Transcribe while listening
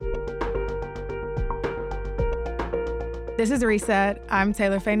This is Reset. I'm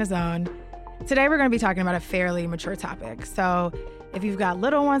Taylor Faye Nazone. Today we're going to be talking about a fairly mature topic. So if you've got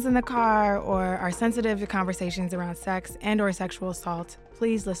little ones in the car or are sensitive to conversations around sex and or sexual assault,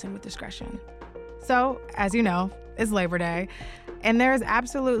 please listen with discretion. So, as you know, it's Labor Day, and there's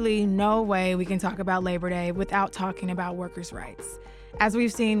absolutely no way we can talk about Labor Day without talking about workers' rights. As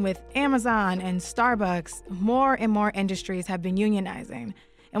we've seen with Amazon and Starbucks, more and more industries have been unionizing,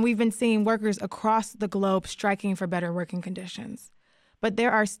 and we've been seeing workers across the globe striking for better working conditions. But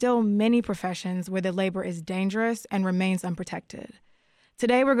there are still many professions where the labor is dangerous and remains unprotected.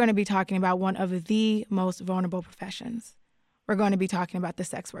 Today, we're going to be talking about one of the most vulnerable professions. We're going to be talking about the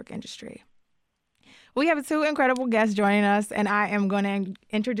sex work industry. We have two incredible guests joining us, and I am going to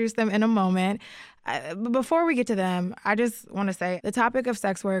introduce them in a moment. But before we get to them, I just want to say the topic of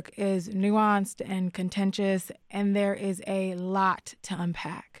sex work is nuanced and contentious, and there is a lot to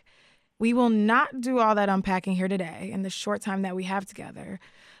unpack. We will not do all that unpacking here today in the short time that we have together.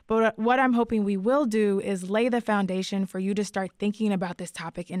 But what I'm hoping we will do is lay the foundation for you to start thinking about this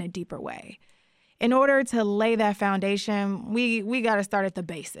topic in a deeper way. In order to lay that foundation, we got to start at the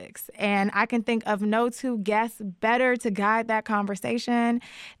basics. And I can think of no two guests better to guide that conversation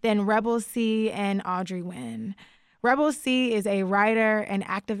than Rebel C and Audrey Nguyen. Rebel C is a writer and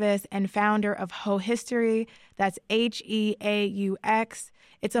activist and founder of Hoe History. That's HEAUX.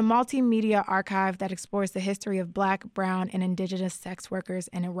 It's a multimedia archive that explores the history of Black, brown, and indigenous sex workers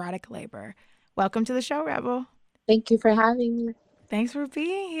and erotic labor. Welcome to the show, Rebel. Thank you for having me. Thanks for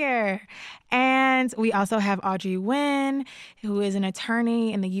being here. And we also have Audrey Nguyen, who is an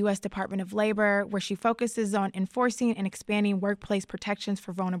attorney in the U.S. Department of Labor, where she focuses on enforcing and expanding workplace protections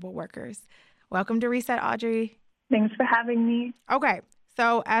for vulnerable workers. Welcome to Reset, Audrey. Thanks for having me. Okay.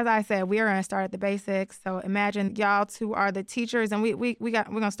 So as I said, we are going to start at the basics. So imagine y'all two are the teachers, and we're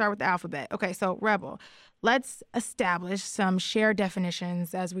going to start with the alphabet. Okay, so Rebel, let's establish some shared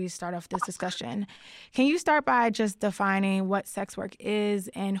definitions as we start off this discussion. Can you start by just defining what sex work is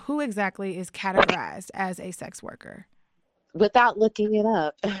and who exactly is categorized as a sex worker? Without looking it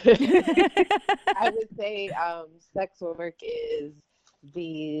up, I would say sex work is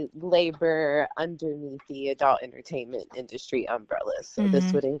the labor underneath the adult entertainment industry umbrella. So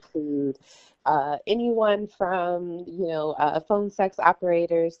this would include anyone from, phone sex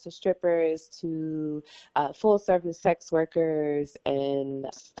operators to strippers to full service sex workers and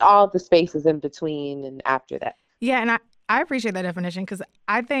all the spaces in between and after that. Yeah, and I appreciate that definition because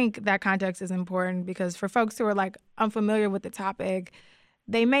I think that context is important because for folks who are unfamiliar with the topic,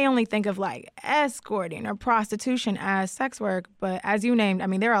 they may only think of escorting or prostitution as sex work, but as you named,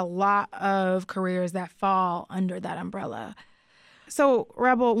 there are a lot of careers that fall under that umbrella. So,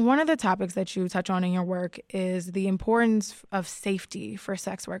 Rebel, one of the topics that you touch on in your work is the importance of safety for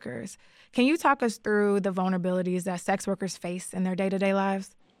sex workers. Can you talk us through the vulnerabilities that sex workers face in their day-to-day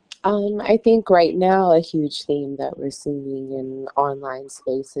lives? I think right now a huge theme that we're seeing in online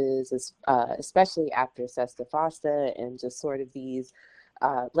spaces is, especially after SESTA FOSTA and just sort of these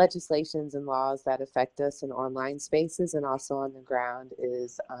legislations and laws that affect us in online spaces and also on the ground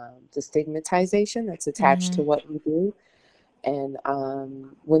is the stigmatization that's attached to what we do. And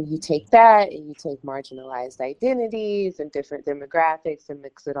when you take that and you take marginalized identities and different demographics and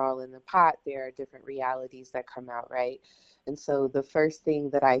mix it all in the pot, there are different realities that come out, right? And so the first thing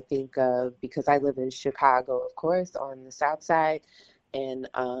that I think of, because I live in Chicago, of course, on the South Side, and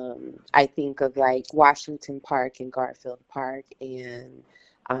I think of Washington Park and Garfield Park and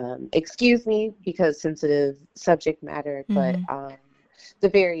excuse me because sensitive subject matter, but the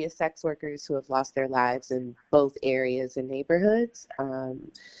various sex workers who have lost their lives in both areas and neighborhoods.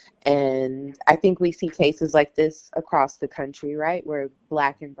 And I think we see cases like this across the country, right, where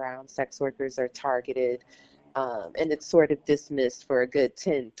Black and brown sex workers are targeted. And it's sort of dismissed for a good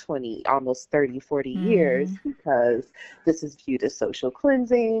 10, 20, almost 30, 40 years because this is viewed as social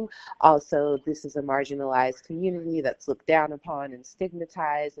cleansing. Also, this is a marginalized community that's looked down upon and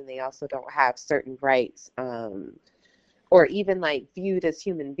stigmatized, and they also don't have certain rights or even viewed as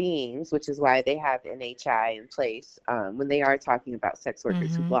human beings, which is why they have NHI in place when they are talking about sex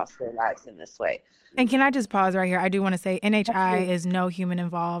workers who've lost their lives in this way. And can I just pause right here? I do want to say NHI is no human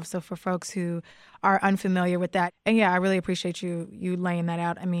involved. So for folks who are unfamiliar with that, and yeah, I really appreciate you laying that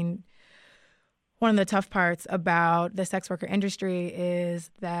out. One of the tough parts about the sex worker industry is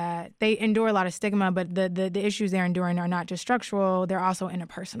that they endure a lot of stigma, but the issues they're enduring are not just structural, they're also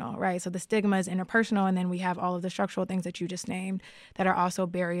interpersonal, right? So the stigma is interpersonal, and then we have all of the structural things that you just named that are also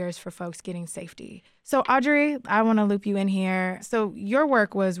barriers for folks getting safety. So Audrey, I want to loop you in here. So your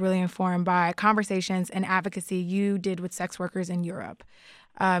work was really informed by conversations and advocacy you did with sex workers in Europe.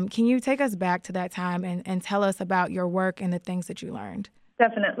 Can you take us back to that time and tell us about your work and the things that you learned?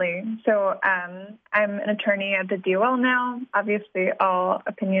 Definitely. So I'm an attorney at the DOL now. Obviously, all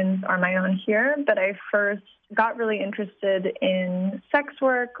opinions are my own here, but I first got really interested in sex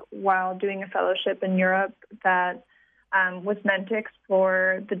work while doing a fellowship in Europe that was meant to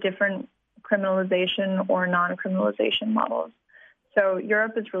explore the different criminalization or non-criminalization models. So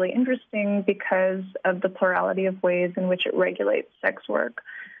Europe is really interesting because of the plurality of ways in which it regulates sex work.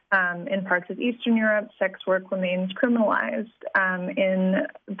 In parts of Eastern Europe, sex work remains criminalized. In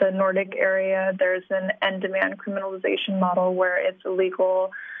the Nordic area, there's an end-demand criminalization model where it's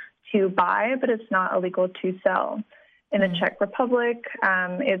illegal to buy, but it's not illegal to sell. In the Czech Republic,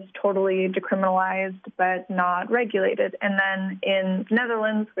 it's totally decriminalized but not regulated. And then in the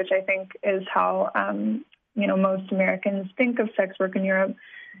Netherlands, which I think is how most Americans think of sex work in Europe,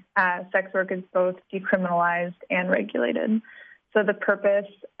 sex work is both decriminalized and regulated. So the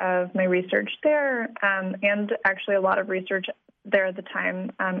purpose of my research there, and actually a lot of research there at the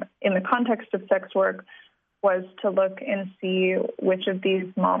time in the context of sex work, was to look and see which of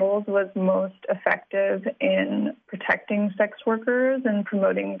these models was most effective in protecting sex workers and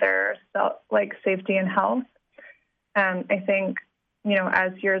promoting their safety and health. I think,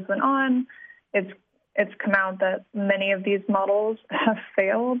 as years went on, it's come out that many of these models have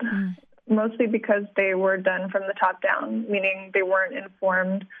failed. Mostly because they were done from the top down, meaning they weren't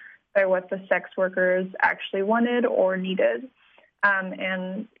informed by what the sex workers actually wanted or needed.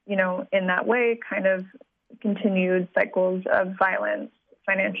 And, in that way, kind of continued cycles of violence,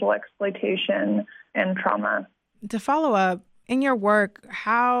 financial exploitation, and trauma. To follow up, in your work,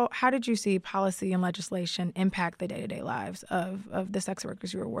 how did you see policy and legislation impact the day-to-day lives of the sex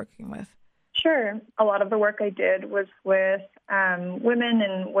workers you were working with? Sure. A lot of the work I did was with women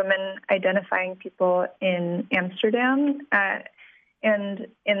and women identifying people in Amsterdam. And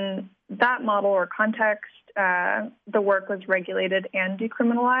in that model or context, the work was regulated and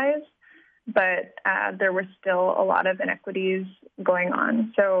decriminalized, but there were still a lot of inequities going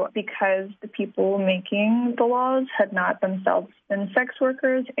on. So because the people making the laws had not themselves been sex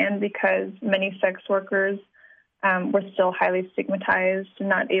workers, and because many sex workers were still highly stigmatized and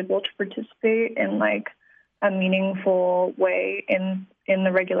not able to participate in a meaningful way in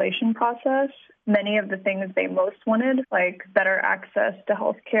the regulation process, many of the things they most wanted, like better access to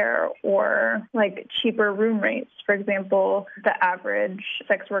healthcare or cheaper room rates. For example, the average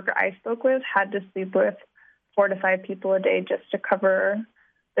sex worker I spoke with had to sleep with 4 to 5 people a day just to cover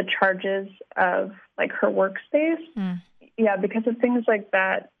the charges of her workspace. Yeah, because of things like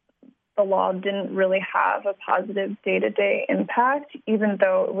that, the law didn't really have a positive day-to-day impact, even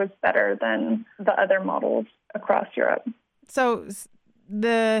though it was better than the other models across Europe. So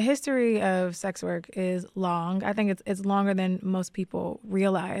the history of sex work is long. I think it's longer than most people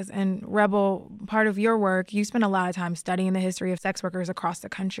realize. And Rebel, part of your work, you spend a lot of time studying the history of sex workers across the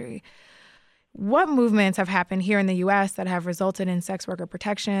country. What movements have happened here in the U.S. that have resulted in sex worker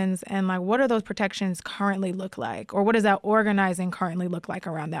protections? And what do those protections currently look like? Or what does that organizing currently look like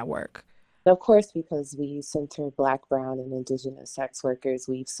around that work? Of course, because we center Black, Brown, and Indigenous sex workers,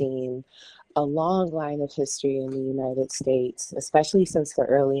 we've seen a long line of history in the United States, especially since the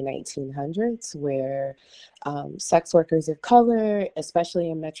early 1900s, where sex workers of color, especially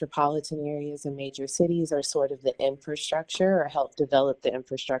in metropolitan areas and major cities, are sort of the infrastructure or help develop the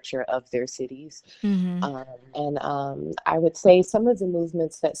infrastructure of their cities. I would say some of the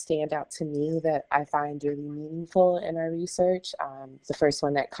movements that stand out to me that I find really meaningful in our research, the first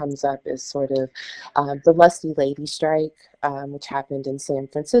one that comes up is sort of the Lusty Lady Strike, which happened in San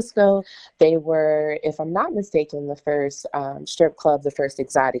Francisco. They were, if I'm not mistaken, the first strip club, the first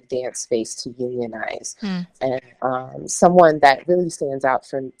exotic dance space to unionize. And someone that really stands out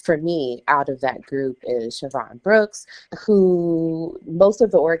for me out of that group is Siobhan Brooks, who most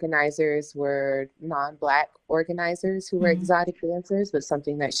of the organizers were non-Black organizers who were exotic dancers, but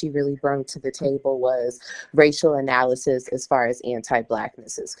something that she really brought to the table was racial analysis as far as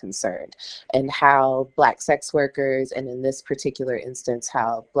anti-Blackness is concerned, and how Black sex workers, and in this particular instance,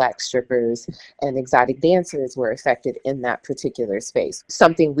 how Black strippers and exotic dancers were affected in that particular space.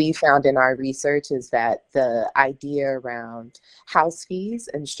 Something we found in our research is that the idea around house fees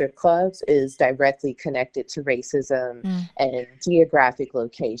and strip clubs is directly connected to racism and geographic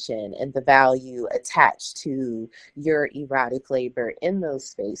location and the value attached to your erotic labor in those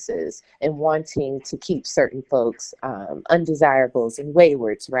spaces and wanting to keep certain folks undesirables and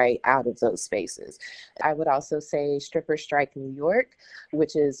waywards out of those spaces. I would also say Stripper Strike New York,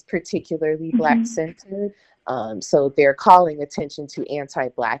 which is particularly Black centered. So they're calling attention to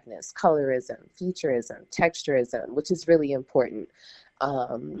anti-Blackness, colorism, featureism, texturism, which is really important.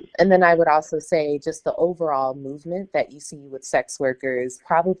 And then I would also say just the overall movement that you see with sex workers,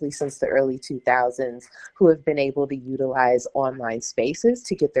 probably since the early 2000s, who have been able to utilize online spaces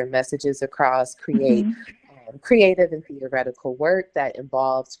to get their messages across, create creative and theoretical work that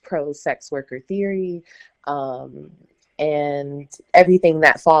involves pro-sex worker theory, and everything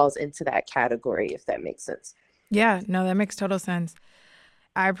that falls into that category, if that makes sense. Yeah, no, that makes total sense.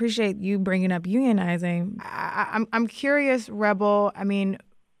 I appreciate you bringing up unionizing. I'm curious, Rebel, I mean,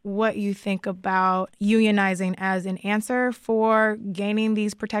 what you think about unionizing as an answer for gaining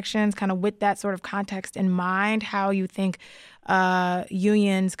these protections, kind of with that sort of context in mind, how you think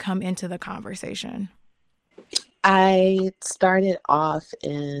unions come into the conversation. I started off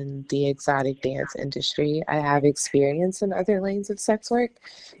in the exotic dance industry. I have experience in other lanes of sex work.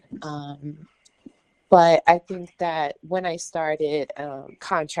 But I think that when I started,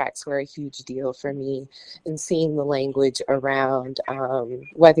 contracts were a huge deal for me, and seeing the language around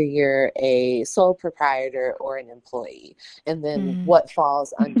whether you're a sole proprietor or an employee, and then what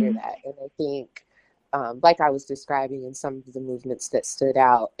falls under that. And I think, like I was describing in some of the movements that stood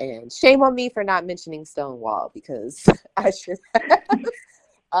out, and shame on me for not mentioning Stonewall, because I should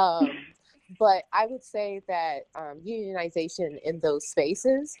have. But I would say that unionization in those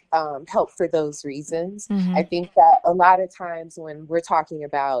spaces help for those reasons. I think that a lot of times when we're talking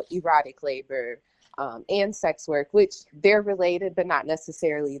about erotic labor and sex work, which they're related but not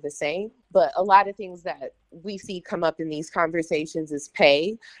necessarily the same, but a lot of things that we see come up in these conversations is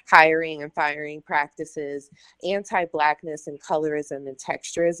pay, hiring and firing practices, anti-Blackness and colorism and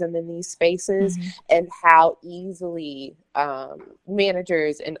texturism in these spaces, and how easily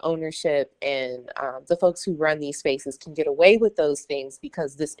managers and ownership and the folks who run these spaces can get away with those things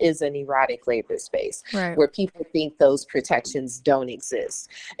because this is an erotic labor space where people think those protections don't exist.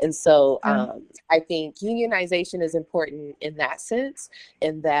 And so I think unionization is important in that sense,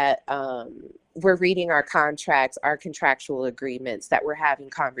 in that we're reading our contracts, our contractual agreements, that we're having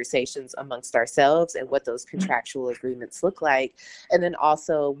conversations amongst ourselves and what those contractual agreements look like. And then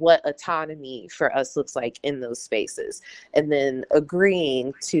also what autonomy for us looks like in those spaces. And then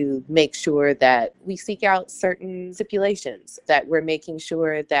agreeing to make sure that we seek out certain stipulations, that we're making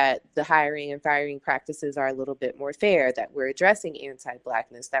sure that the hiring and firing practices are a little bit more fair, that we're addressing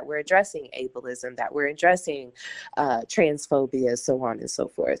anti-Blackness, that we're addressing ableism, that we're addressing transphobia, so on and so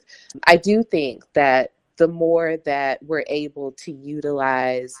forth. I do think that the more that we're able to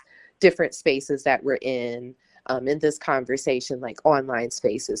utilize different spaces that we're in this conversation, like online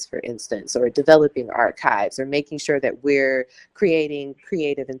spaces, for instance, or developing archives, or making sure that we're creating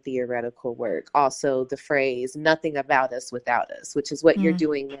creative and theoretical work. Also, the phrase, nothing about us without us, which is what you're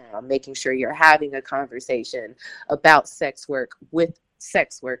doing now, making sure you're having a conversation about sex work with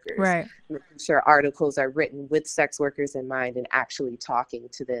sex workers, making sure articles are written with sex workers in mind and actually talking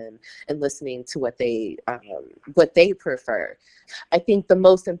to them and listening to what they prefer. I think the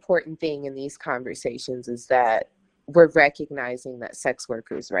most important thing in these conversations is that we're recognizing that sex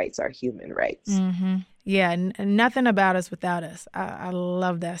workers' rights are human rights. Yeah, nothing about us without us. I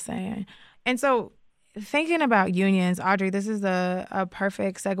love that saying. And so, thinking about unions, Audrey, this is a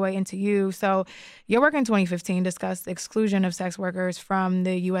perfect segue into you. So your work in 2015 discussed the exclusion of sex workers from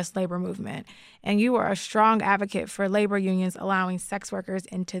the U.S. labor movement, and you were a strong advocate for labor unions allowing sex workers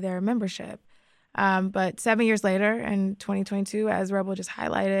into their membership. But 7 years later, in 2022, as Rebel just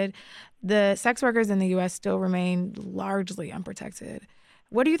highlighted, the sex workers in the U.S. still remain largely unprotected.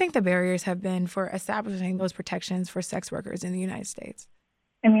 What do you think the barriers have been for establishing those protections for sex workers in the United States?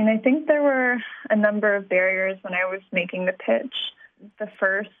 I mean, I think there were a number of barriers when I was making the pitch. The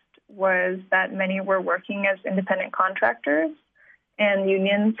first was that many were working as independent contractors, and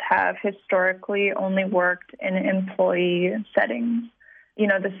unions have historically only worked in employee settings. You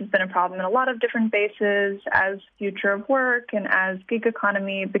know, this has been a problem in a lot of different bases as future of work and as gig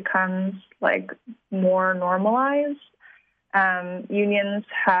economy becomes more normalized. Unions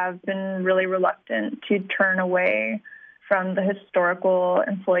have been really reluctant to turn away from the historical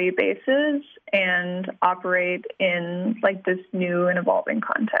employee bases and operate in this new and evolving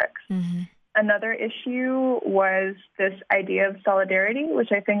context. Another issue was this idea of solidarity,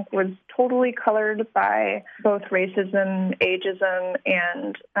 which I think was totally colored by both racism, ageism,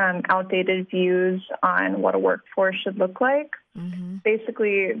 and outdated views on what a workforce should look like.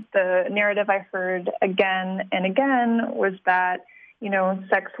 Basically, the narrative I heard again and again was that,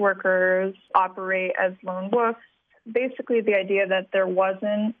 sex workers operate as lone wolves. Basically, the idea that there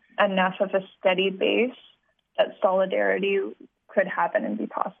wasn't enough of a steady base that solidarity could happen and be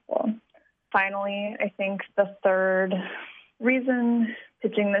possible. Finally, I think the third reason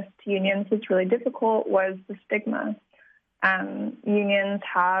pitching this to unions was really difficult was the stigma. unions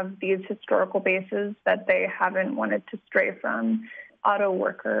have these historical bases that they haven't wanted to stray from. Auto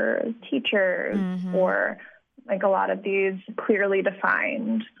workers, teachers, or like a lot of these clearly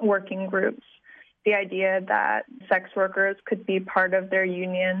defined working groups. The idea that sex workers could be part of their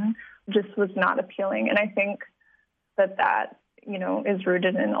union just was not appealing. And I think that is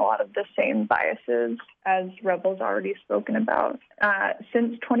rooted in a lot of the same biases as Rebel's already spoken about.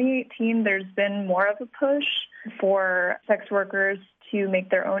 Since 2018, there's been more of a push for sex workers to make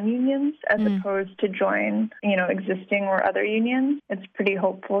their own unions as opposed to join, existing or other unions. It's pretty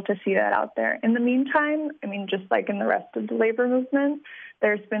hopeful to see that out there. In the meantime, just like in the rest of the labor movement,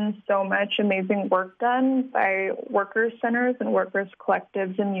 there's been so much amazing work done by workers' centers and workers'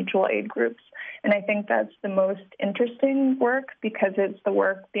 collectives and mutual aid groups. And I think that's the most interesting work because it's the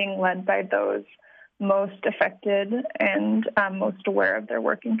work being led by those most affected and most aware of their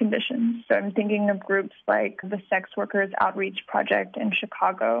working conditions. So I'm thinking of groups like the Sex Workers Outreach Project in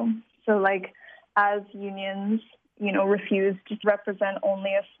Chicago. So as unions, refuse to represent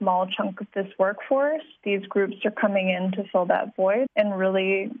only a small chunk of this workforce, these groups are coming in to fill that void in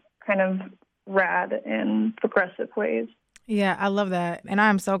really kind of rad and progressive ways. Yeah, I love that. And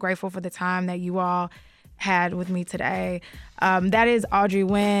I'm so grateful for the time that you all had with me today. That is Audrey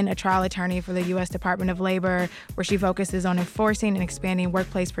Nguyen, a trial attorney for the U.S. Department of Labor, where she focuses on enforcing and expanding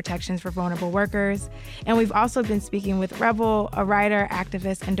workplace protections for vulnerable workers. And we've also been speaking with Rebel, a writer,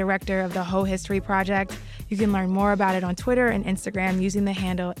 activist, and director of the Whole History Project. You can learn more about it on Twitter and Instagram using the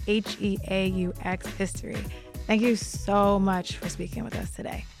handle HEAUX History. Thank you so much for speaking with us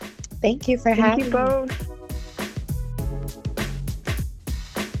today. Thank you for having me. Thank you both.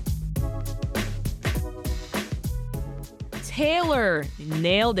 Taylor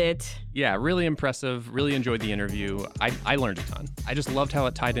nailed it. Yeah, really impressive. Really enjoyed the interview. I learned a ton. I just loved how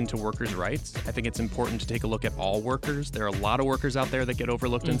it tied into workers' rights. I think it's important to take a look at all workers. There are a lot of workers out there that get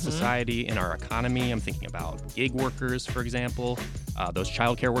overlooked in society, in our economy. I'm thinking about gig workers, for example, those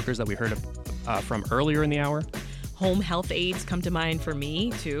childcare workers that we heard from earlier in the hour. Home health aides come to mind for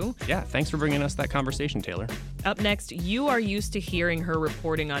me, too. Yeah, thanks for bringing us that conversation, Taylor. Up next, you are used to hearing her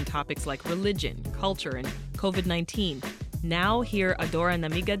reporting on topics like religion, culture, and COVID-19. Now hear Adora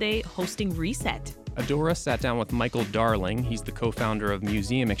Namigade hosting Reset. Adora sat down with Michael Darling. He's the co-founder of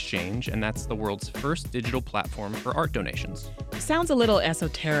Museum Exchange, and that's the world's first digital platform for art donations. Sounds a little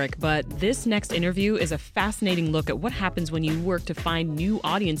esoteric, but this next interview is a fascinating look at what happens when you work to find new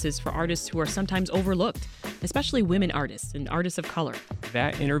audiences for artists who are sometimes overlooked, especially women artists and artists of color.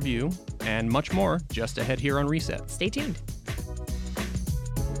 That interview and much more just ahead here on Reset. Stay tuned.